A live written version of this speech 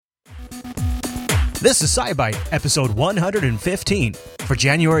This is SciByte, episode 115, for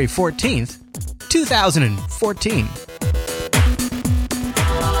January 14th, 2014.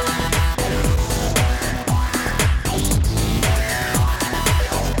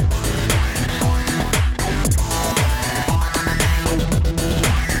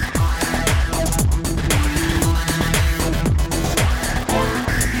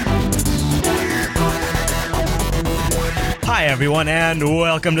 Hi, everyone, and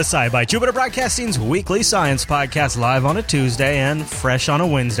welcome to SciByte, Jupiter Broadcasting's weekly science podcast, live on a Tuesday and fresh on a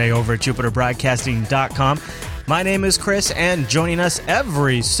Wednesday over at jupiterbroadcasting.com. My name is Chris, and joining us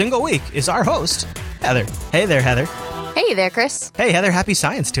every single week is our host, Heather. Hey there, Heather. Hey there, Chris. Hey, Heather, happy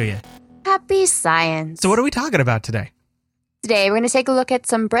science to you. Happy science. So what are we talking about today? Today, we're going to take a look at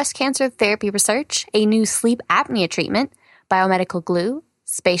some breast cancer therapy research, a new sleep apnea treatment, biomedical glue,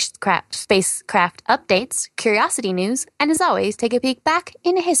 spacecraft updates, curiosity news, and as always, take a peek back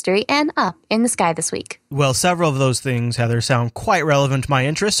into history and up in the sky this week. Well, several of those things, Heather, sound quite relevant to my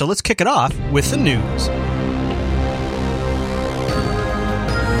interest, so let's kick it off with the news.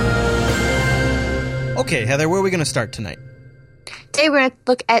 Okay, Heather, where are we going to start tonight? Today, we're going to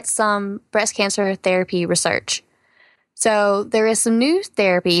look at some breast cancer therapy research. So, there is some new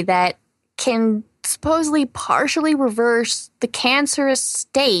therapy that can supposedly partially reverse the cancerous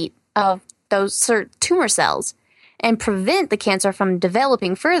state of those certain tumor cells and prevent the cancer from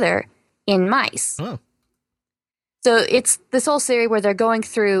developing further in mice. Oh. So it's this whole series where they're going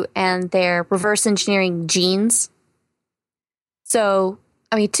through and they're reverse engineering genes. So,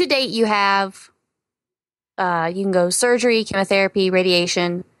 I mean, to date, you have, you can go surgery, chemotherapy,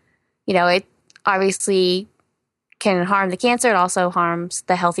 radiation. You know, it obviously can harm the cancer. It also harms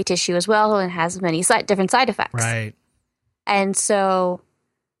the healthy tissue as well and has many different side effects. Right. And so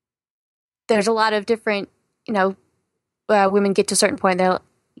there's a lot of different, women get to a certain point.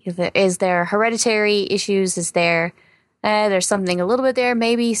 Is there hereditary issues? Is there, there's something a little bit there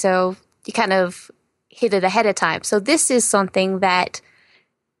maybe. So you kind of hit it ahead of time. So this is something that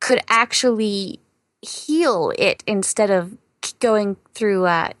could actually heal it instead of going through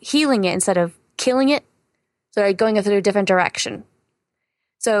healing it instead of killing it. So they're going through a different direction.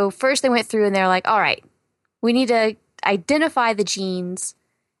 So first they went through and they're like, all right, we need to identify the genes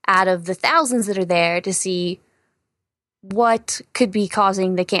out of the thousands that are there to see what could be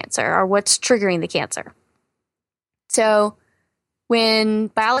causing the cancer or what's triggering the cancer. So when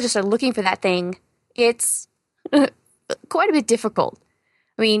biologists are looking for that thing, it's quite a bit difficult.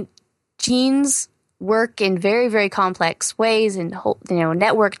 I mean, genes work in very, very complex ways and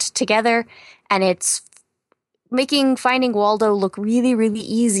networked together, and it's finding Waldo look really, really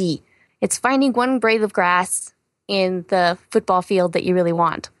easy. It's finding one blade of grass in the football field that you really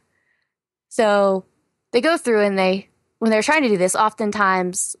want. So they go through and when they're trying to do this,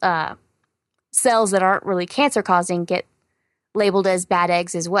 oftentimes cells that aren't really cancer-causing get labeled as bad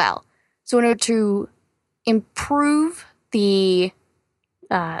eggs as well. So in order to improve the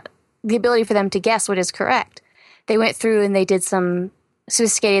ability for them to guess what is correct, they went through and they did some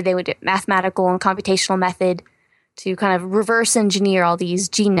they would do mathematical and computational method to kind of reverse engineer all these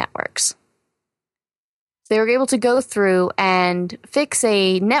gene networks. They were able to go through and fix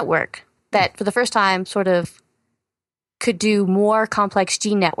a network that for the first time sort of could do more complex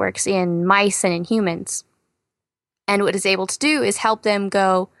gene networks in mice and in humans. And what it's able to do is help them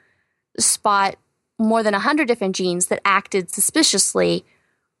go spot more than 100 different genes that acted suspiciously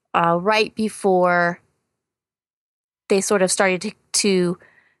right before they sort of started to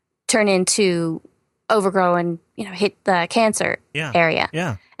turn into overgrow and hit the cancer area.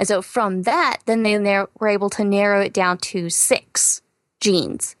 Yeah. And so from that, then they were able to narrow it down to 6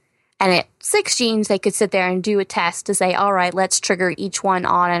 genes. And at 6 genes, they could sit there and do a test to say, all right, let's trigger each one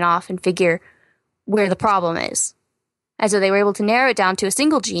on and off and figure where the problem is. And so they were able to narrow it down to a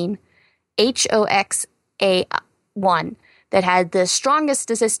single gene, HOXA1, that had the strongest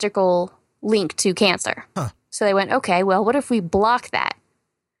statistical link to cancer. Huh. So they went, okay, well, what if we block that?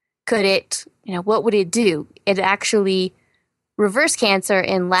 Could it, what would it do? It actually reversed cancer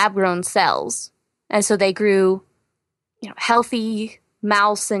in lab-grown cells. And so they grew, healthy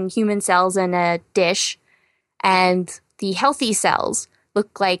mouse and human cells in a dish. And the healthy cells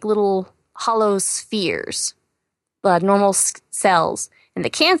look like little hollow spheres, normal cells. And the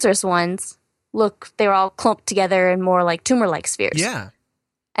cancerous ones they're all clumped together and more like tumor-like spheres. Yeah.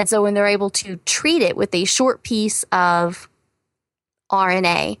 And so when they're able to treat it with a short piece of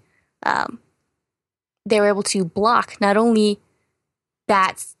RNA, they were able to block not only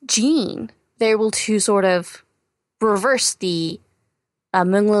that gene, they're able to sort of reverse the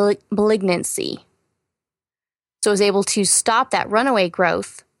malignancy. So it was able to stop that runaway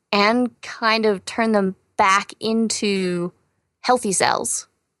growth and kind of turn them back into healthy cells.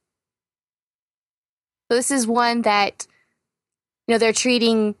 So this is one that, they're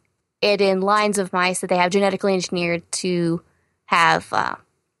treating it in lines of mice that they have genetically engineered to have,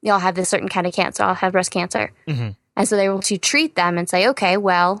 have this certain kind of cancer, I'll have breast cancer. Mm-hmm. And so they're able to treat them and say, okay,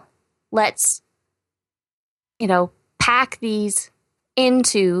 well, let's, pack these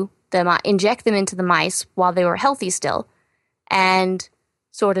into the, inject them into the mice while they were healthy still, and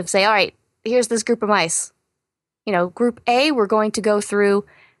sort of say, all right, here's this group of mice. Group A, we're going to go through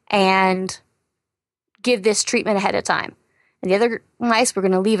and give this treatment ahead of time. And the other mice, we're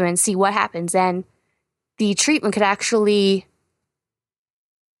going to leave them and see what happens. And the treatment it actually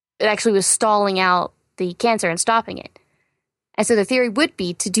was stalling out the cancer and stopping it. And so the theory would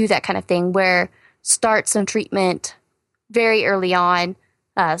be to do that kind of thing, where start some treatment very early on,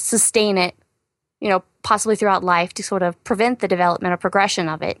 sustain it, possibly throughout life to sort of prevent the development or progression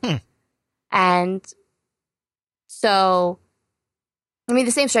of it. And so, the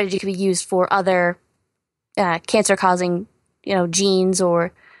same strategy could be used for other cancer-causing, genes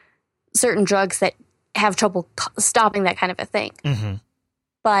or certain drugs that have trouble stopping that kind of a thing. Mm-hmm.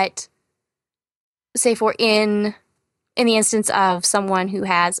 But say for in the instance of someone who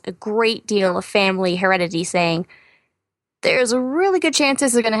has a great deal of family heredity saying, there's a really good chance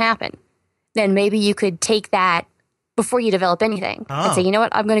this is going to happen, then maybe you could take that before you develop anything and say, you know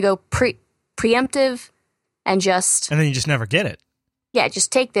what, I'm going to go preemptive and just... And then you just never get it. Yeah,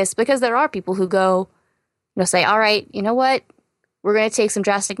 just take this, because there are people who go, say, all right, you know what, we're going to take some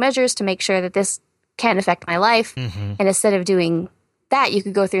drastic measures to make sure that this can't affect my life. Mm-hmm. And instead of doing that, you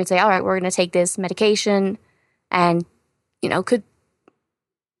could go through and say, all right, we're going to take this medication and, could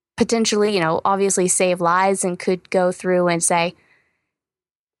potentially, obviously save lives, and could go through and say,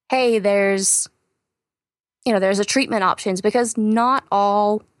 hey, there's a treatment options, because not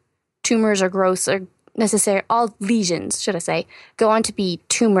all tumors or growths are necessary, all lesions, should I say, go on to be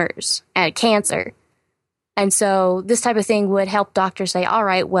tumors and cancer. And so this type of thing would help doctors say, all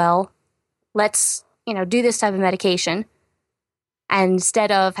right, well, let's, do this type of medication. And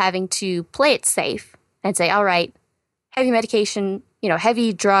instead of having to play it safe and say, all right, heavy medication,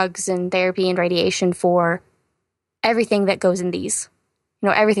 heavy drugs and therapy and radiation for everything that goes in these,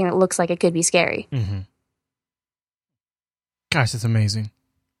 everything that looks like it could be scary. Mm-hmm. Gosh, that's amazing.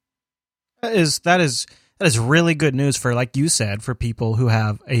 That is really good news for, like you said, for people who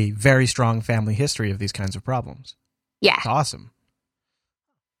have a very strong family history of these kinds of problems. Yeah. It's awesome.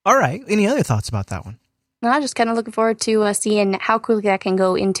 All right. Any other thoughts about that one? No, I'm just kind of looking forward to seeing how quickly that can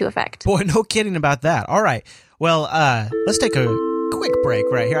go into effect. Boy, no kidding about that. All right. Well, let's take a quick break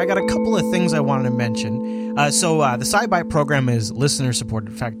right here. I got a couple of things I wanted to mention. So the SciByte program is listener-supported.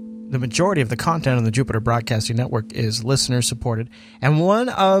 In fact, the majority of the content on the Jupiter Broadcasting Network is listener-supported. And one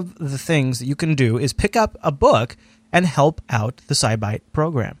of the things that you can do is pick up a book and help out the SciByte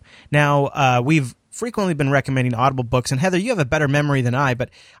program. Now, we've frequently been recommending Audible books, and Heather, you have a better memory than I, but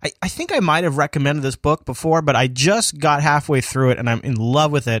I think I might have recommended this book before, but I just got halfway through it, and I'm in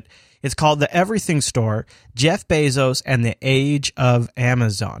love with it. It's called The Everything Store, Jeff Bezos and the Age of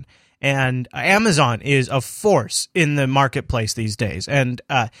Amazon. And Amazon is a force in the marketplace these days, and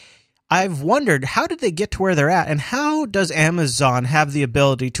I've wondered, how did they get to where they're at, and how does Amazon have the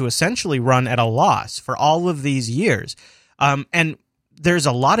ability to essentially run at a loss for all of these years? And there's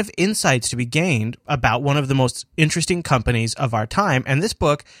a lot of insights to be gained about one of the most interesting companies of our time, and this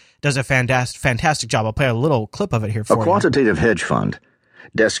book does a fantastic job. I'll play a little clip of it here for you. A quantitative hedge fund,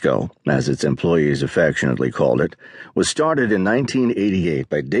 DESCO, as its employees affectionately called it, was started in 1988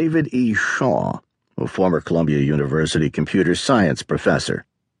 by David E. Shaw, a former Columbia University computer science professor.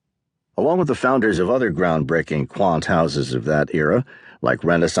 Along with the founders of other groundbreaking quant houses of that era, like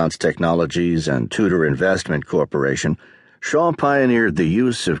Renaissance Technologies and Tudor Investment Corporation, Shaw pioneered the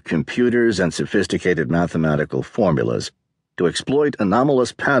use of computers and sophisticated mathematical formulas to exploit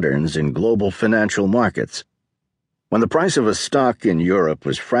anomalous patterns in global financial markets. When the price of a stock in Europe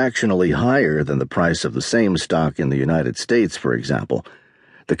was fractionally higher than the price of the same stock in the United States, for example,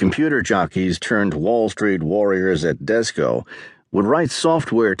 the computer jockeys turned Wall Street warriors at DESCO would write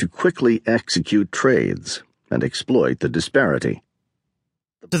software to quickly execute trades and exploit the disparity.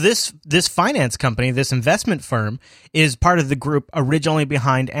 So this finance company, this investment firm, is part of the group originally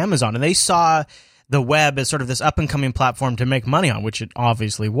behind Amazon, and they saw the web as sort of this up-and-coming platform to make money on, which it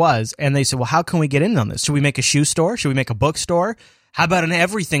obviously was, and they said, well, how can we get in on this? Should we make a shoe store? Should we make a bookstore? How about an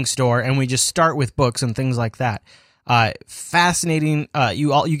everything store, and we just start with books and things like that? Fascinating.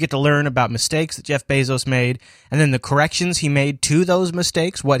 You get to learn about mistakes that Jeff Bezos made, and then the corrections he made to those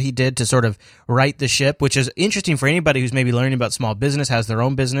mistakes, what he did to sort of right the ship, which is interesting for anybody who's maybe learning about small business, has their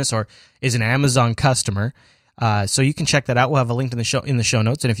own business, or is an Amazon customer. So you can check that out. We'll have a link in the show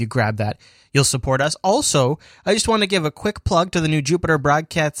notes, and if you grab that, you'll support us. Also, I just want to give a quick plug to the new Jupiter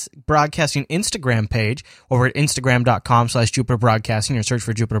Broadcasting Instagram page over at instagram.com/Jupiter Broadcasting, or search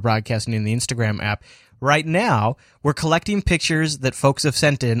for Jupiter Broadcasting in the Instagram app. Right now, we're collecting pictures that folks have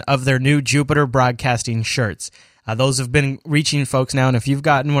sent in of their new Jupiter Broadcasting shirts. Those have been reaching folks now, and if you've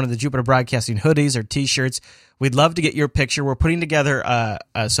gotten one of the Jupiter Broadcasting hoodies or t-shirts, we'd love to get your picture. We're putting together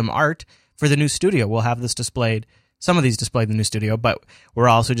some art for the new studio. We'll have this displayed, some of these displayed in the new studio, but we're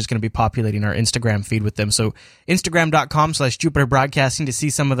also just going to be populating our Instagram feed with them. So instagram.com/Jupiter Broadcasting to see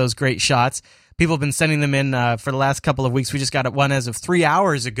some of those great shots. People have been sending them in for the last couple of weeks. We just got one as of 3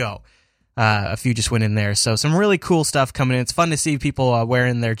 hours ago. A few just went in there. So some really cool stuff coming in. It's fun to see people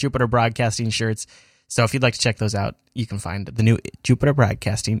wearing their Jupiter Broadcasting shirts. So if you'd like to check those out, you can find the new Jupiter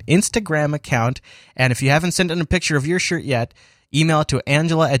Broadcasting Instagram account. And if you haven't sent in a picture of your shirt yet, email it to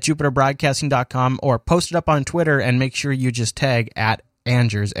angela@jupiterbroadcasting.com or post it up on Twitter, and make sure you just tag at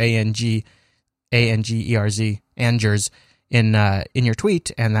Angers, ANGERZ, Angers, in your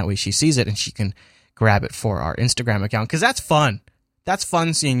tweet, and that way she sees it and she can grab it for our Instagram account, because that's fun. That's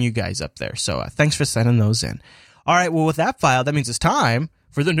fun seeing you guys up there. So thanks for sending those in. All right, well, with that file, that means it's time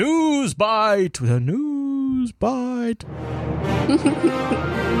for the News Bite. The News Bite.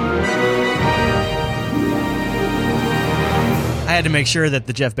 I had to make sure that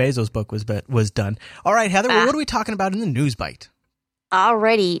the Jeff Bezos book was done. All right, Heather, what are we talking about in the News Bite?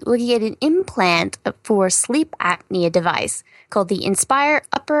 Alrighty, looking at an implant for sleep apnea device called the Inspire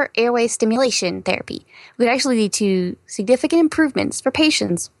Upper Airway Stimulation Therapy. Would actually lead to significant improvements for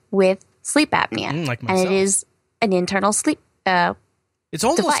patients with sleep apnea. Like myself. And it is an internal sleep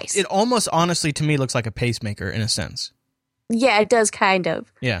device. It almost, honestly, to me, looks like a pacemaker in a sense. Yeah, it does kind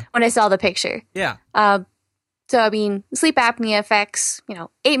of. Yeah. When I saw the picture. Yeah. So, I mean, sleep apnea affects,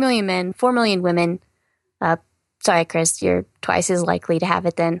 8 million men, 4 million women. Sorry, Chris, you're twice as likely to have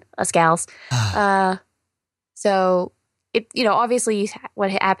it than us gals. So, obviously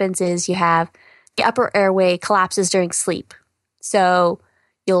what happens is you have the upper airway collapses during sleep. So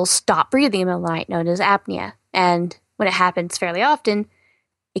you'll stop breathing in the middle of the night, known as apnea. And when it happens fairly often,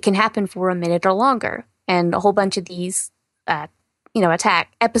 it can happen for a minute or longer. And a whole bunch of these,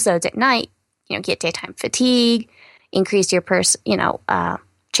 attack episodes at night, get daytime fatigue, increase your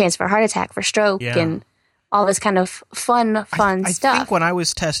chance for heart attack, for stroke, and all this kind of fun stuff. I think when I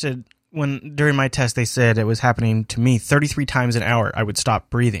was tested, during my test, they said it was happening to me 33 times an hour. I would stop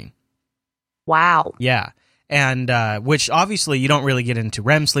breathing. Wow. Yeah. And which obviously you don't really get into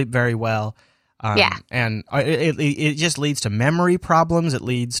REM sleep very well. And it just leads to memory problems. It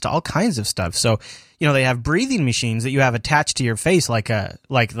leads to all kinds of stuff. So, they have breathing machines that you have attached to your face, like the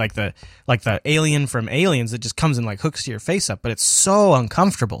alien from Aliens that just comes and hooks your face up. But it's so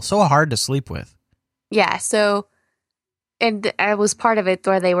uncomfortable, so hard to sleep with. Yeah. So, and I was part of it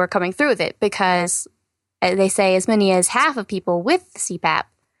where they were coming through with it, because they say as many as half of people with CPAP,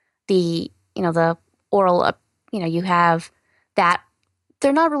 the oral, you have that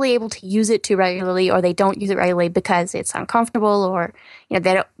they're not really able to use it too regularly, or they don't use it regularly because it's uncomfortable, or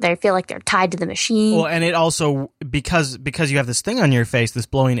they feel like they're tied to the machine. Well, and it also, because you have this thing on your face, this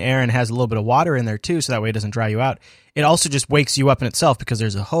blowing air, and has a little bit of water in there too, so that way it doesn't dry you out. It also just wakes you up in itself because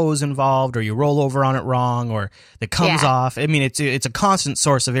there's a hose involved, or you roll over on it wrong, or it comes off. I mean, it's a constant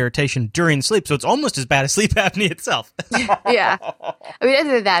source of irritation during sleep, so it's almost as bad as sleep apnea itself. Yeah. I mean,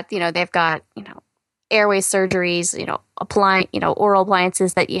 other than that, they've got, airway surgeries, oral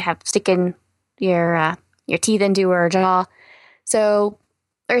appliances that you have to stick in your teeth into, or jaw. So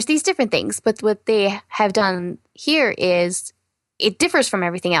there's these different things, but what they have done here is it differs from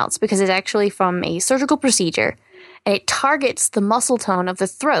everything else because it's actually from a surgical procedure, and it targets the muscle tone of the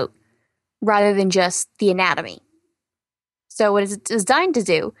throat rather than just the anatomy. So what it's designed to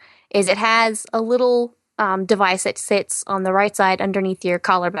do is it has a little device that sits on the right side underneath your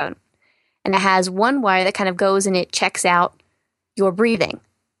collarbone. And it has one wire that kind of goes and it checks out your breathing.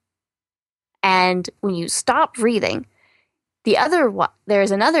 And when you stop breathing, there's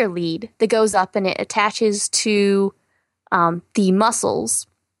another lead that goes up and it attaches to the muscles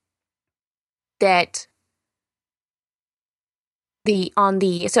that on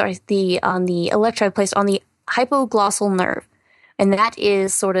the electrode placed on the hypoglossal nerve, and that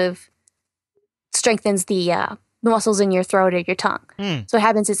is sort of strengthens the muscles in your throat or your tongue. So what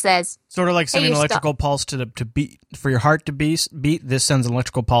happens, it says... Sort of like sending an electrical pulse to beat, for your heart to beat. This sends an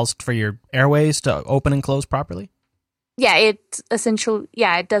electrical pulse for your airways to open and close properly? Yeah, it essentially,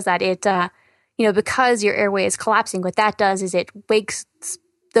 it does that. It, because your airway is collapsing, what that does is it wakes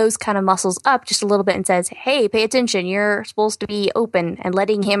those kind of muscles up just a little bit and says, hey, pay attention. You're supposed to be open and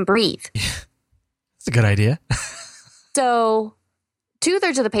letting him breathe. That's a good idea. So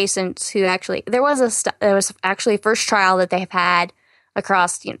 2/3 of the patients who actually, there was actually a first trial that they have had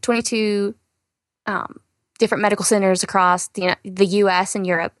across 22 different medical centers across the U.S. and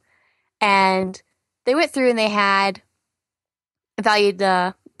Europe. And they went through and they had evaluated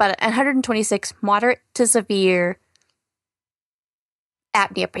about 126 moderate to severe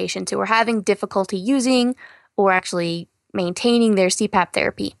apnea patients who were having difficulty using or actually maintaining their CPAP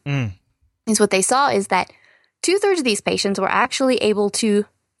therapy. And so what they saw is that 2/3 of these patients were actually able to,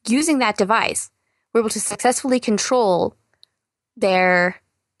 using that device, were able to successfully control their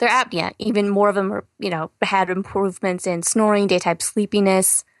apnea. Even more of them were, had improvements in snoring, daytime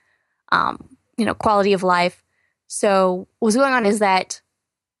sleepiness, quality of life. So what's going on is that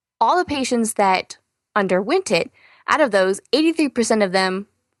all the patients that underwent it, out of those, 83% of them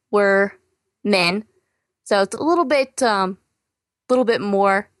were men. So it's a little bit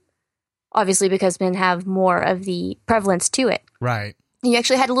more, obviously, because men have more of the prevalence to it. Right. You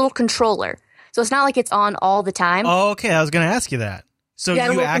actually had a little controller. So it's not like it's on all the time. Oh, okay. I was going to ask you that. So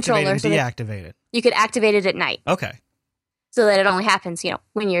you activate and deactivate it. You could activate it at night. Okay. So that it only happens,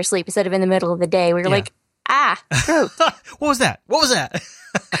 when you're asleep, instead of in the middle of the day where you're like, throat. What was that?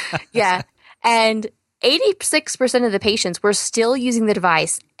 Yeah. And 86% of the patients were still using the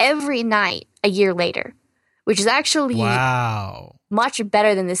device every night a year later, which is actually much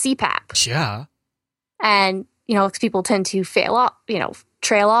better than the CPAP. Yeah. And, people tend to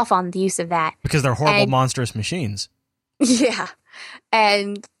trail off on the use of that. Because they're horrible, monstrous machines. Yeah.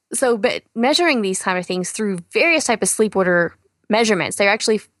 And so, but measuring these kind of things through various type of sleep order measurements, they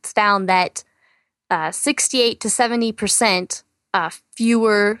actually found that 68 to 70%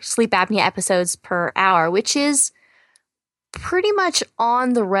 fewer sleep apnea episodes per hour, which is pretty much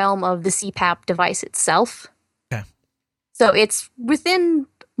on the realm of the CPAP device itself. Okay. So it's within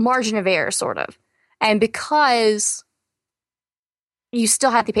margin of error, sort of. And because you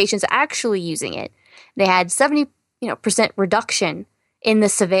still have the patients actually using it, they had 70% reduction in the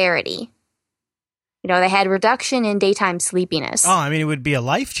severity. They had reduction in daytime sleepiness. Oh, I mean, it would be a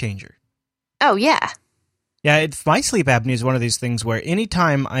life changer. Oh, yeah. Yeah, my sleep apnea is one of these things where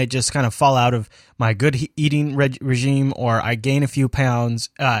anytime I just kind of fall out of my good eating regime or I gain a few pounds,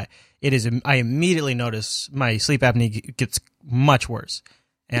 I immediately notice my sleep apnea gets much worse.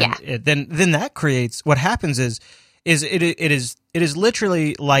 And then that creates, what happens is it is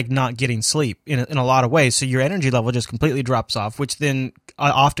literally like not getting sleep in a lot of ways. So your energy level just completely drops off, which then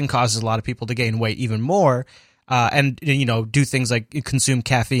often causes a lot of people to gain weight even more. And do things like consume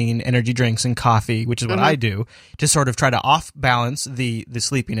caffeine, energy drinks, and coffee, which is what I do, to sort of try to off balance the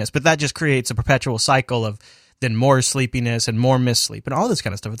sleepiness. But that just creates a perpetual cycle of then more sleepiness and more missed sleep and all this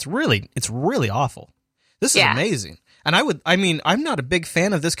kind of stuff. It's really awful. This is amazing. And I'm not a big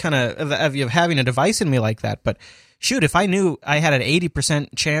fan of this kind of having a device in me like that. But shoot, if I knew I had an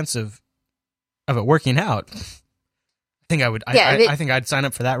 80% chance of it working out, I think I would. I think I'd sign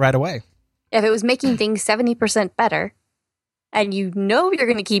up for that right away. If it was making things 70% better, and you're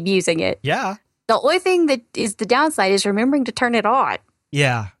going to keep using it. Yeah. The only thing that is the downside is remembering to turn it on.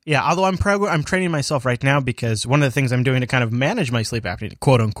 Yeah. Although I'm training myself right now because one of the things I'm doing to kind of manage my sleep apnea,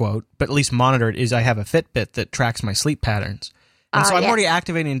 quote unquote, but at least monitor it, is I have a Fitbit that tracks my sleep patterns. And so I'm already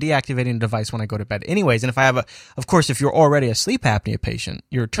activating and deactivating the device when I go to bed anyways. And if I have of course, if you're already a sleep apnea patient,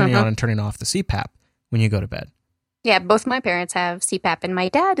 you're turning on and turning off the CPAP when you go to bed. Yeah, both my parents have CPAP, and my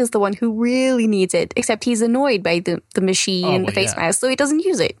dad is the one who really needs it, except he's annoyed by the machine and the face mask, so he doesn't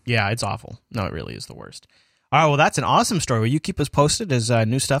use it. Yeah, it's awful. No, it really is the worst. All right, well, that's an awesome story. Will you keep us posted as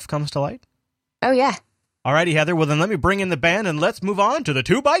new stuff comes to light? Oh, yeah. All righty, Heather. Well, then let me bring in the band, and let's move on to the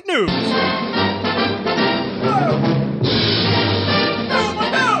 2Byte News.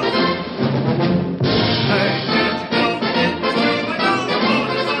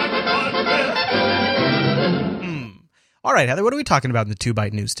 All right, Heather, what are we talking about in the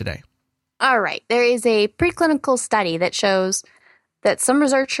 2Byte News today? All right. There is a preclinical study that shows that some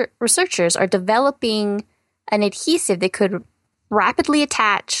researchers are developing an adhesive that could rapidly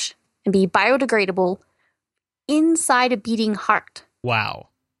attach and be biodegradable inside a beating heart. Wow.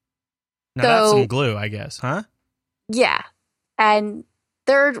 Now that's some glue, I guess, huh? Yeah. And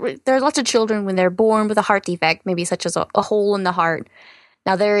there are lots of children when they're born with a heart defect, maybe such as a hole in the heart.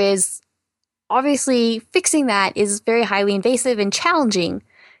 Now there is... Obviously, fixing that is very highly invasive and challenging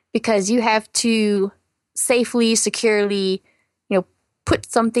because you have to safely, securely, put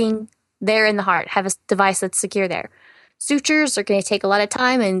something there in the heart, have a device that's secure there. sutures are going to take a lot of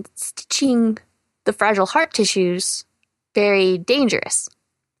time, and stitching the fragile heart tissues very dangerous.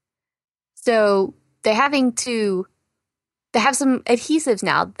 So they have some adhesives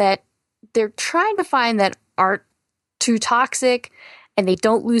now that they're trying to find that aren't too toxic, and they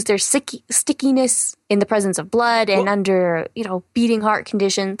don't lose their stickiness in the presence of blood and under, beating heart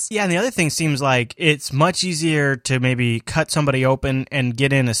conditions. Yeah, and the other thing seems like it's much easier to maybe cut somebody open and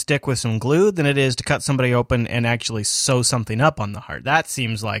get in a stick with some glue than it is to cut somebody open and actually sew something up on the heart. That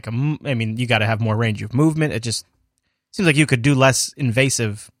seems like, you got to have more range of movement. It just seems like you could do less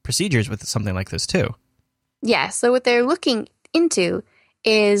invasive procedures with something like this, too. Yeah, so what they're looking into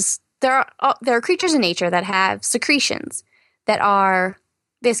is there are creatures in nature that have secretions that are,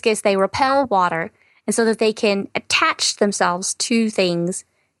 in this case, they repel water, and so that they can attach themselves to things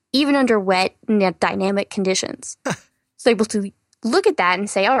even under wet and dynamic conditions. So able to look at that and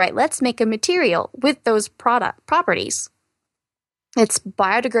say, all right, let's make a material with those properties. It's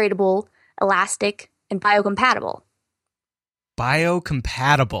biodegradable, elastic, and biocompatible.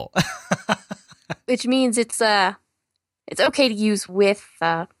 Biocompatible. Which means it's okay to use with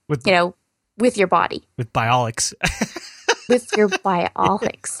your body. With biolics. With your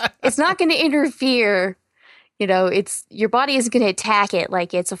biolics. It's not going to interfere. Your body isn't going to attack it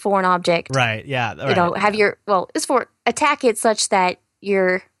like it's a foreign object. Right, yeah. Right. It's for attack it such that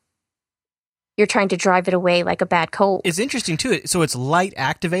you're trying to drive it away like a bad cold. It's interesting, too. So it's light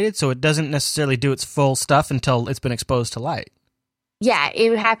activated, so it doesn't necessarily do its full stuff until it's been exposed to light. Yeah,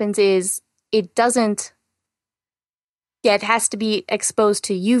 what happens is it doesn't... Yeah, it has to be exposed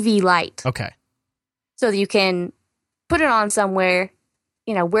to UV light. Okay. So that you can put it on somewhere,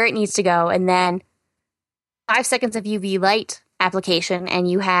 where it needs to go, and then 5 seconds of UV light application, and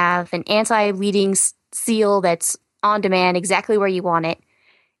you have an anti-bleeding seal that's on demand exactly where you want it.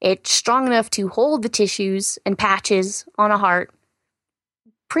 It's strong enough to hold the tissues and patches on a heart,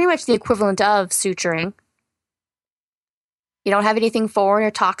 pretty much the equivalent of suturing. You don't have anything foreign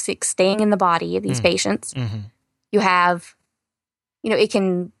or toxic staying in the body of these patients. Mm-hmm. You have,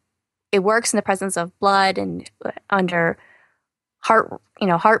 it works in the presence of blood and under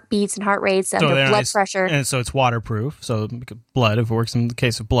heartbeats and heart rates, under blood pressure. And so it's waterproof. So blood, if it works in the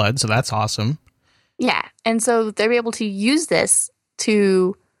case of blood, so that's awesome. Yeah. And so they're able to use this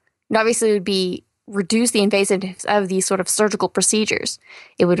to, obviously it would be reduce the invasiveness of these sort of surgical procedures.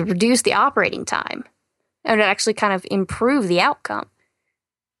 It would reduce the operating time. And it would actually kind of improve the outcome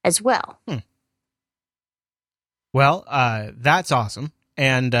as well. Well, that's awesome.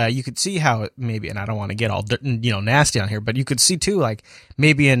 And you could see how it maybe, and I don't want to get all nasty on here, but you could see too, like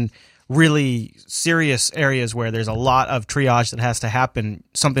maybe in really serious areas where there's a lot of triage that has to happen,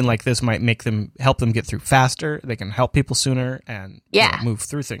 something like this might help them get through faster. They can help people sooner and move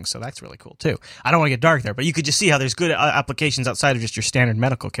through things. So that's really cool too. I don't want to get dark there, but you could just see how there's good applications outside of just your standard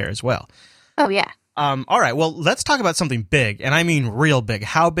medical care as well. Oh yeah. All right, well, let's talk about something big, and I mean real big.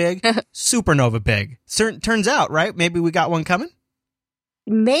 How big? Supernova big. Turns out, right? Maybe we got one coming?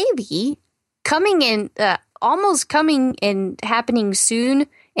 Maybe. Coming in, almost coming and happening soon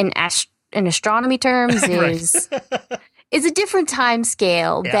in astronomy terms is a different time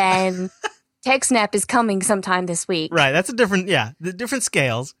scale than TechSnap is coming sometime this week. Right, that's the different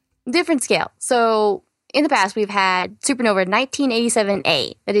scales. Different scale. So... in the past, we've had supernova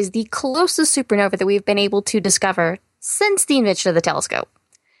 1987A. That is the closest supernova that we've been able to discover since the invention of the telescope.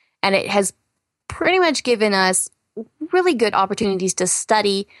 And it has pretty much given us really good opportunities to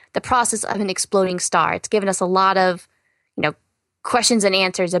study the process of an exploding star. It's given us a lot of, questions and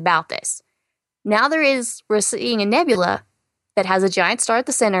answers about this. Now we're seeing a nebula that has a giant star at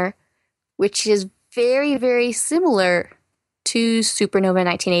the center, which is very, very similar to supernova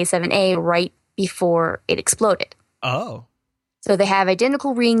 1987A right before it exploded. Oh. So they have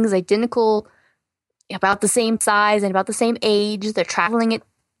identical rings, about the same size and about the same age. They're traveling at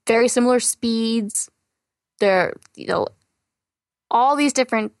very similar speeds. They're, all these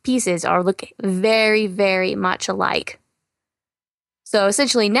different pieces look very, very much alike. So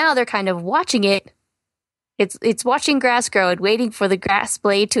essentially now they're kind of watching it. It's watching grass grow and waiting for the grass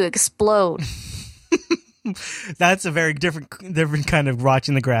blade to explode. That's a very different kind of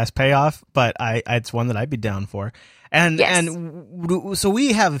watching the grass payoff, but it's one that I'd be down for. And so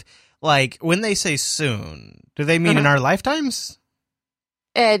we have, like, when they say soon, do they mean in our lifetimes?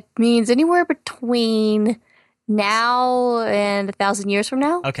 It means anywhere between now and 1,000 years from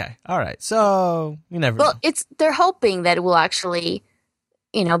now. Okay, all right. So you never know. They're hoping that we'll actually,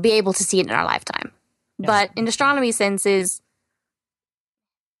 be able to see it in our lifetime. Yes. But in astronomy senses,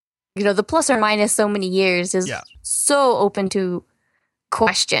 the plus or minus so many years is so open to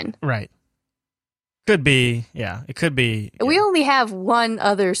question. Right. Could be, yeah. It could be. We only have one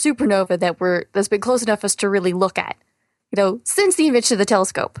other supernova that's been close enough for us to really look at, since the invention of the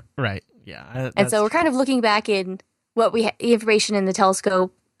telescope. Right, yeah. And so we're kind of looking back in what the information in the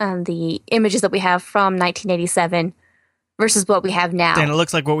telescope and the images that we have from 1987 versus what we have now. And it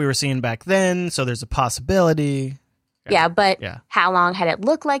looks like what we were seeing back then, so there's a possibility. Yeah, but how long had it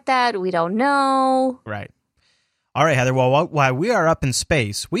looked like that? We don't know. Right. All right, Heather. Well, while we are up in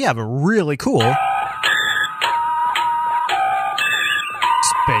space, we have a really cool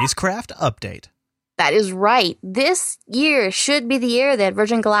spacecraft update. That is right. This year should be the year that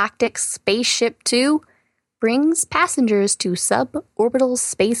Virgin Galactic's Spaceship Two brings passengers to suborbital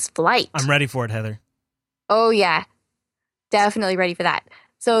space flight. I'm ready for it, Heather. Oh, yeah. Definitely ready for that.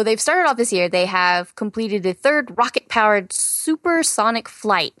 So they've started off this year. They have completed the third rocket-powered supersonic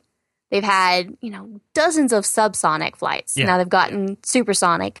flight. They've had, dozens of subsonic flights. Yeah. Now they've gotten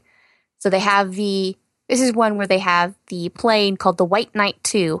supersonic. So they have this is one where they have the plane called the White Knight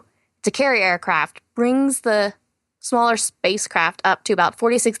 2. It's a carrier aircraft, brings the smaller spacecraft up to about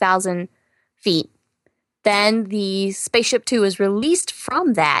 46,000 feet. Then the Spaceship 2 is released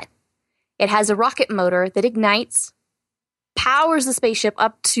from that. It has a rocket motor that ignites, powers the spaceship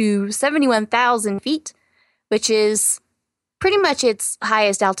up to 71,000 feet, which is pretty much its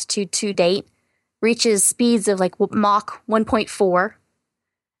highest altitude to date, reaches speeds of like Mach 1.4,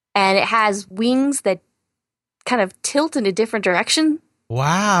 and it has wings that kind of tilt in a different direction.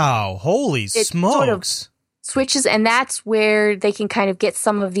 Wow, holy smokes. Sort of switches, and that's where they can kind of get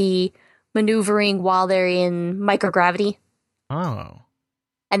some of the maneuvering while they're in microgravity. Oh.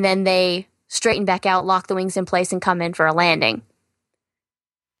 And then they straighten back out, lock the wings in place, and come in for a landing.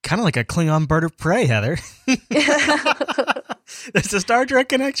 Kind of like a Klingon bird of prey, Heather. There's a Star Trek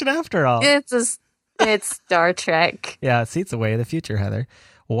connection after all. It's Star Trek. Yeah, see, it's the way of the future, Heather.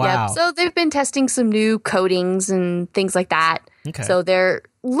 Wow. Yep. So they've been testing some new coatings and things like that. Okay. So they're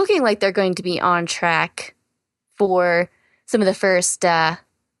looking like they're going to be on track for some of the first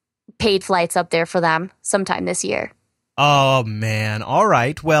paid flights up there for them sometime this year. Oh, man. All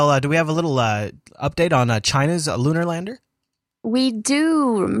right. Well, do we have a little update on China's lunar lander? We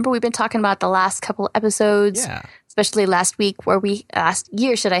do. Remember, we've been talking about the last couple episodes, especially last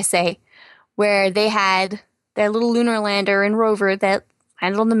year, should I say, where they had their little lunar lander and rover that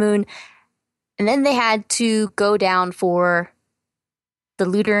landed on the moon, and then they had to go down for the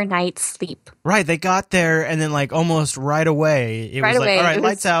lunar night sleep. Right. They got there, and then almost right away, it was like, all right,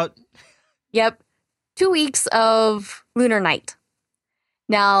 lights out. Yep. 2 weeks of lunar night.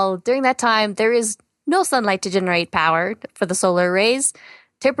 Now, during that time, there is no sunlight to generate power for the solar arrays.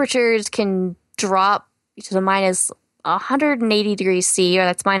 Temperatures can drop to the minus 180 degrees C, or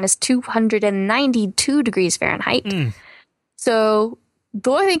that's minus 292 degrees Fahrenheit. So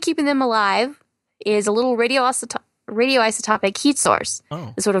the only thing keeping them alive is a little radioisotopic heat source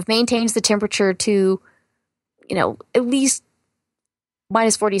that sort of maintains the temperature to, at least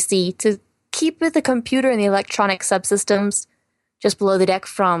minus 40 C to keep the computer and the electronic subsystems just below the deck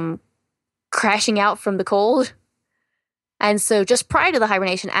from crashing out from the cold. And so just prior to the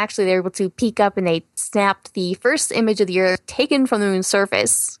hibernation, actually they were able to peek up and they snapped the first image of the Earth taken from the moon's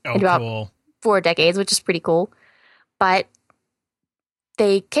surface in about 4 decades, which is pretty cool. But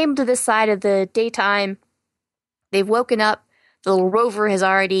they came to this side of the daytime. They've woken up. The little rover has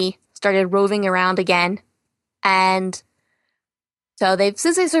already started roving around again. And so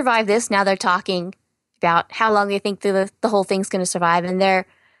since they survived this, now they're talking about how long they think the whole thing's going to survive. And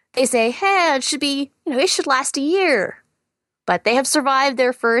they say, hey, it should last a year. But they have survived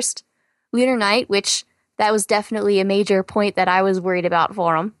their first lunar night, which that was definitely a major point that I was worried about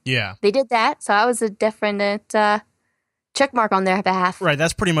for them. Yeah. They did that, so I was a definite check mark on their behalf. Right,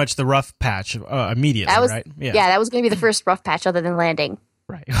 that's pretty much the rough patch immediately, right? Yeah, that was going to be the first rough patch other than landing.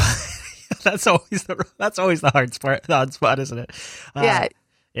 Right. That's always the hard spot, isn't it? Yeah.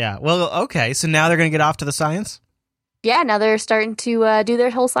 Yeah. Well, okay, so now they're going to get off to the science? Yeah, now they're starting to do their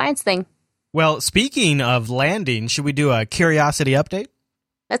whole science thing. Well, speaking of landing, should we do a Curiosity update?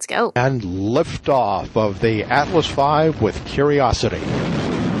 Let's go. And liftoff of the Atlas V with Curiosity.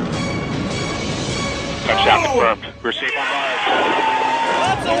 Touchdown confirmed. We're safe on Mars.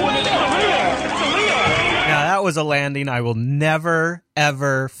 Now, that was a landing I will never,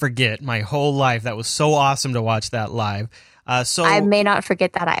 ever forget my whole life. That was so awesome to watch that live. So I may not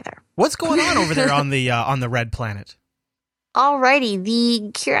forget that either. What's going on over there on the red planet? Alrighty,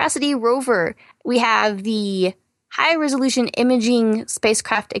 the Curiosity rover. We have the high-resolution imaging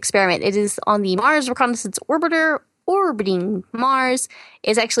spacecraft experiment. It is on the Mars Reconnaissance Orbiter, orbiting Mars.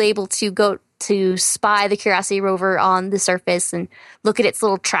 It's actually able to go to spy the Curiosity rover on the surface and look at its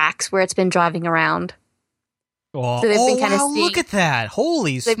little tracks where it's been driving around. Oh, So they've been kind of wow, look at that.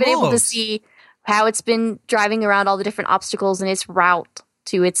 Holy smokes. They've been able to see how it's been driving around all the different obstacles in its route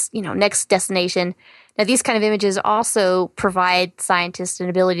to its, next destination. Now, these kind of images also provide scientists an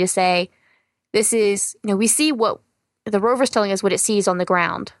ability to say, this is, we see what the rover's telling us what it sees on the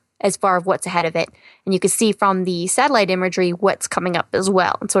ground as far as what's ahead of it. And you can see from the satellite imagery what's coming up as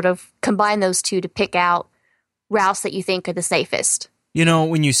well, and sort of combine those two to pick out routes that you think are the safest.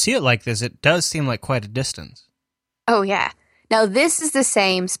 When you see it like this, it does seem like quite a distance. Oh, yeah. Now, this is the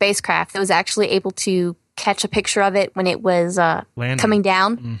same spacecraft that was actually able to catch a picture of it when it was coming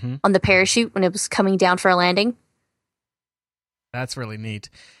down on the parachute, when it was coming down for a landing. That's really neat.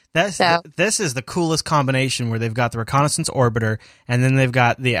 This is the coolest combination where they've got the reconnaissance orbiter and then they've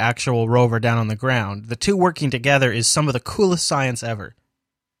got the actual rover down on the ground. The two working together is some of the coolest science ever.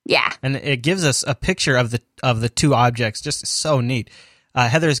 Yeah. And it gives us a picture of the two objects. Just so neat.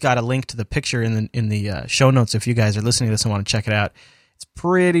 Heather's got a link to the picture in the show notes if you guys are listening to this and want to check it out. It's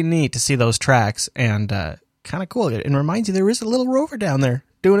pretty neat to see those tracks and kind of cool. It reminds you there is a little rover down there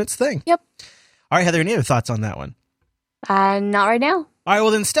doing its thing. Yep. All right, Heather, any other thoughts on that one? Not right now. All right,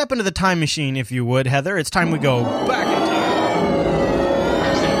 well then step into the time machine if you would, Heather. It's time we go back in time.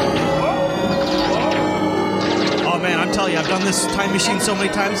 Oh man, I'm telling you, I've done this time machine so many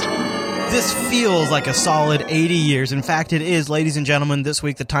times. This feels like a solid 80 years. In fact, it is, ladies and gentlemen. This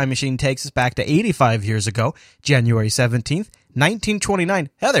week, the time machine takes us back to 85 years ago, January 17th,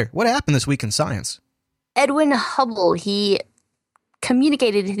 1929. Heather, what happened this week in science? Edwin Hubble, he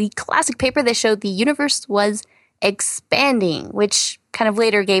communicated the classic paper that showed the universe was expanding, which kind of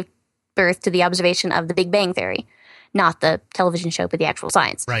later gave birth to the observation of the Big Bang Theory. Not the television show, but the actual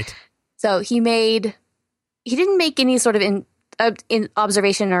science. Right. So he didn't make any sort of in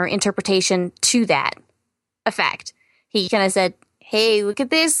observation or interpretation to that effect. He kind of said, hey, look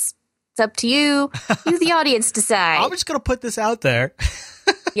at this. It's up to you. You, the audience, decide. I'm just going to put this out there.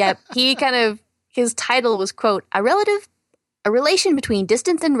 Yep. His title was, quote, a relation between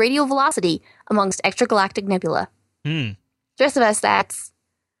distance and radial velocity amongst extragalactic nebula. The rest of us, that's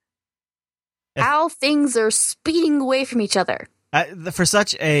how things are speeding away from each other. For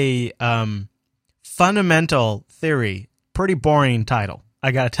such a fundamental theory, pretty boring title,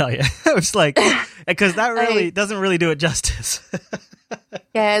 I gotta tell you. It was like, because that really doesn't really do it justice.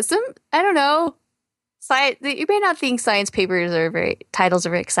 Yeah, I don't know. You may not think science papers titles are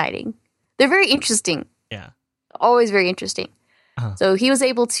very exciting. They're very interesting. Yeah. Always very interesting. Uh-huh. So he was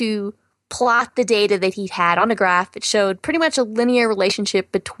able to plot the data that he had on a graph. It showed pretty much a linear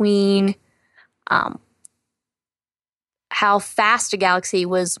relationship between how fast a galaxy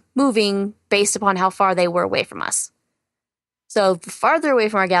was moving based upon how far they were away from us. So the farther away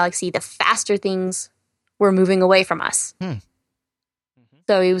from our galaxy, the faster things were moving away from us.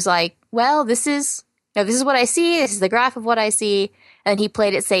 So he was like, well, this is what I see. This is the graph of what I see. And he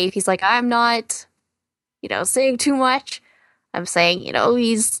played it safe. He's like, I'm not, saying too much. I'm saying,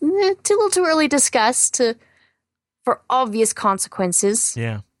 he's too little too early to discuss for obvious consequences.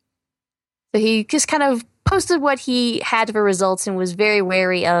 Yeah. So he just kind of posted what he had for results and was very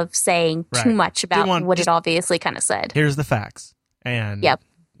wary of saying too much about what it obviously kind of said. Here's the facts. And yep.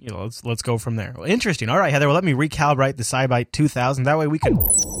 Let's go from there. Well, interesting. All right, Heather, well, let me recalibrate the SciByte 2000. That way we can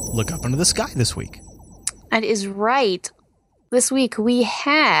look up into the sky this week. That is right. This week we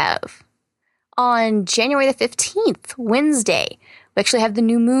have, on January the 15th, Wednesday, we actually have the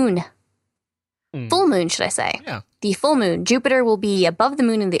new moon. Full moon, should I say. Yeah. The full moon. Jupiter will be above the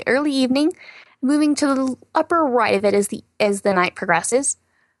moon in the early evening, moving to the upper right of it as the night progresses.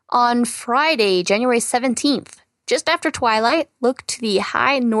 On Friday, January 17th, just after twilight, look to the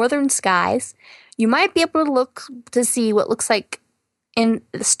high northern skies. You might be able to look to see what looks like in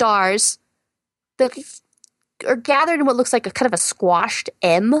the stars that are gathered in what looks like a kind of a squashed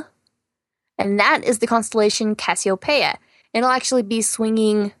M. And that is the constellation Cassiopeia. It'll actually be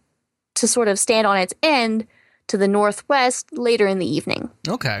swinging to sort of stand on its end to the northwest later in the evening.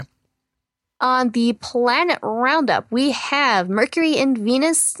 Okay. On the planet roundup, we have Mercury and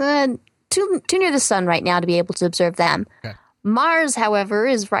Venus too near the sun right now to be able to observe them. Okay. Mars, however,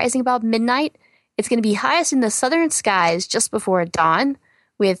 is rising about midnight. It's going to be highest in the southern skies just before dawn,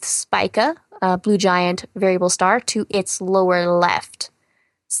 with Spica, a blue giant variable star, to its lower left.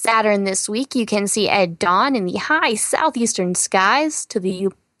 Saturn this week you can see at dawn in the high southeastern skies to the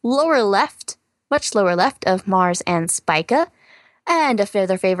lower left, much lower left of Mars and Spica. And a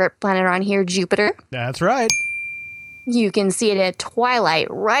further favorite planet around here, Jupiter. That's right. You can see it at twilight,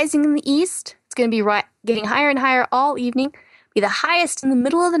 rising in the east. It's going to be getting higher and higher all evening. Be the highest in the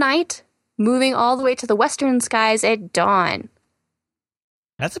middle of the night, moving all the way to the western skies at dawn.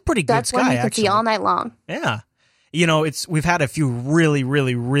 That's a pretty good sky, one you can actually. see all night long. Yeah. we've had a few really,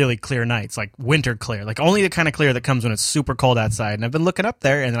 really, really clear nights, like winter clear, like only the kind of clear that comes when it's super cold outside. And I've been looking up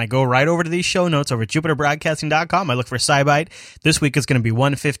there, and then I go right over to these show notes over at JupiterBroadcasting.com. I look for SciByte. This week is going to be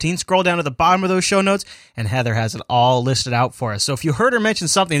 115. Scroll down to the bottom of those show notes, and Heather has it all listed out for us. So if you heard her mention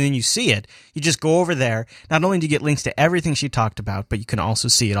something and then you see it, you just go over there. Not only do you get links to everything she talked about, but you can also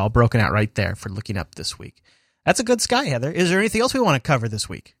see it all broken out right there for looking up this week. That's a good sky, Heather. Is there anything else we want to cover this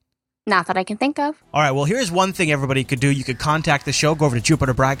week? Not that I can think of. All right, well, here's one thing everybody could do. You could contact the show. Go over to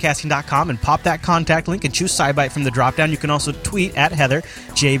JupiterBroadcasting.com and pop that contact link and choose SciByte from the dropdown. You can also tweet at Heather,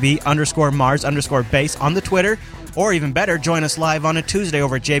 JB_Mars_base on the Twitter. Or even better, join us live on a Tuesday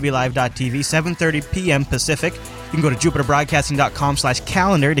over at jblive.tv, 7:30 p.m. Pacific. You can go to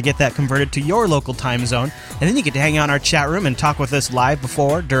JupiterBroadcasting.com/calendar to get that converted to your local time zone. And then you get to hang out in our chat room and talk with us live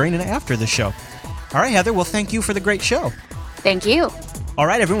before, during, and after the show. All right, Heather, well, thank you for the great show. Thank you. All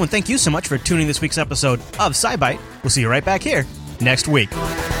right, everyone, thank you so much for tuning this week's episode of SciByte. We'll see you right back here next week.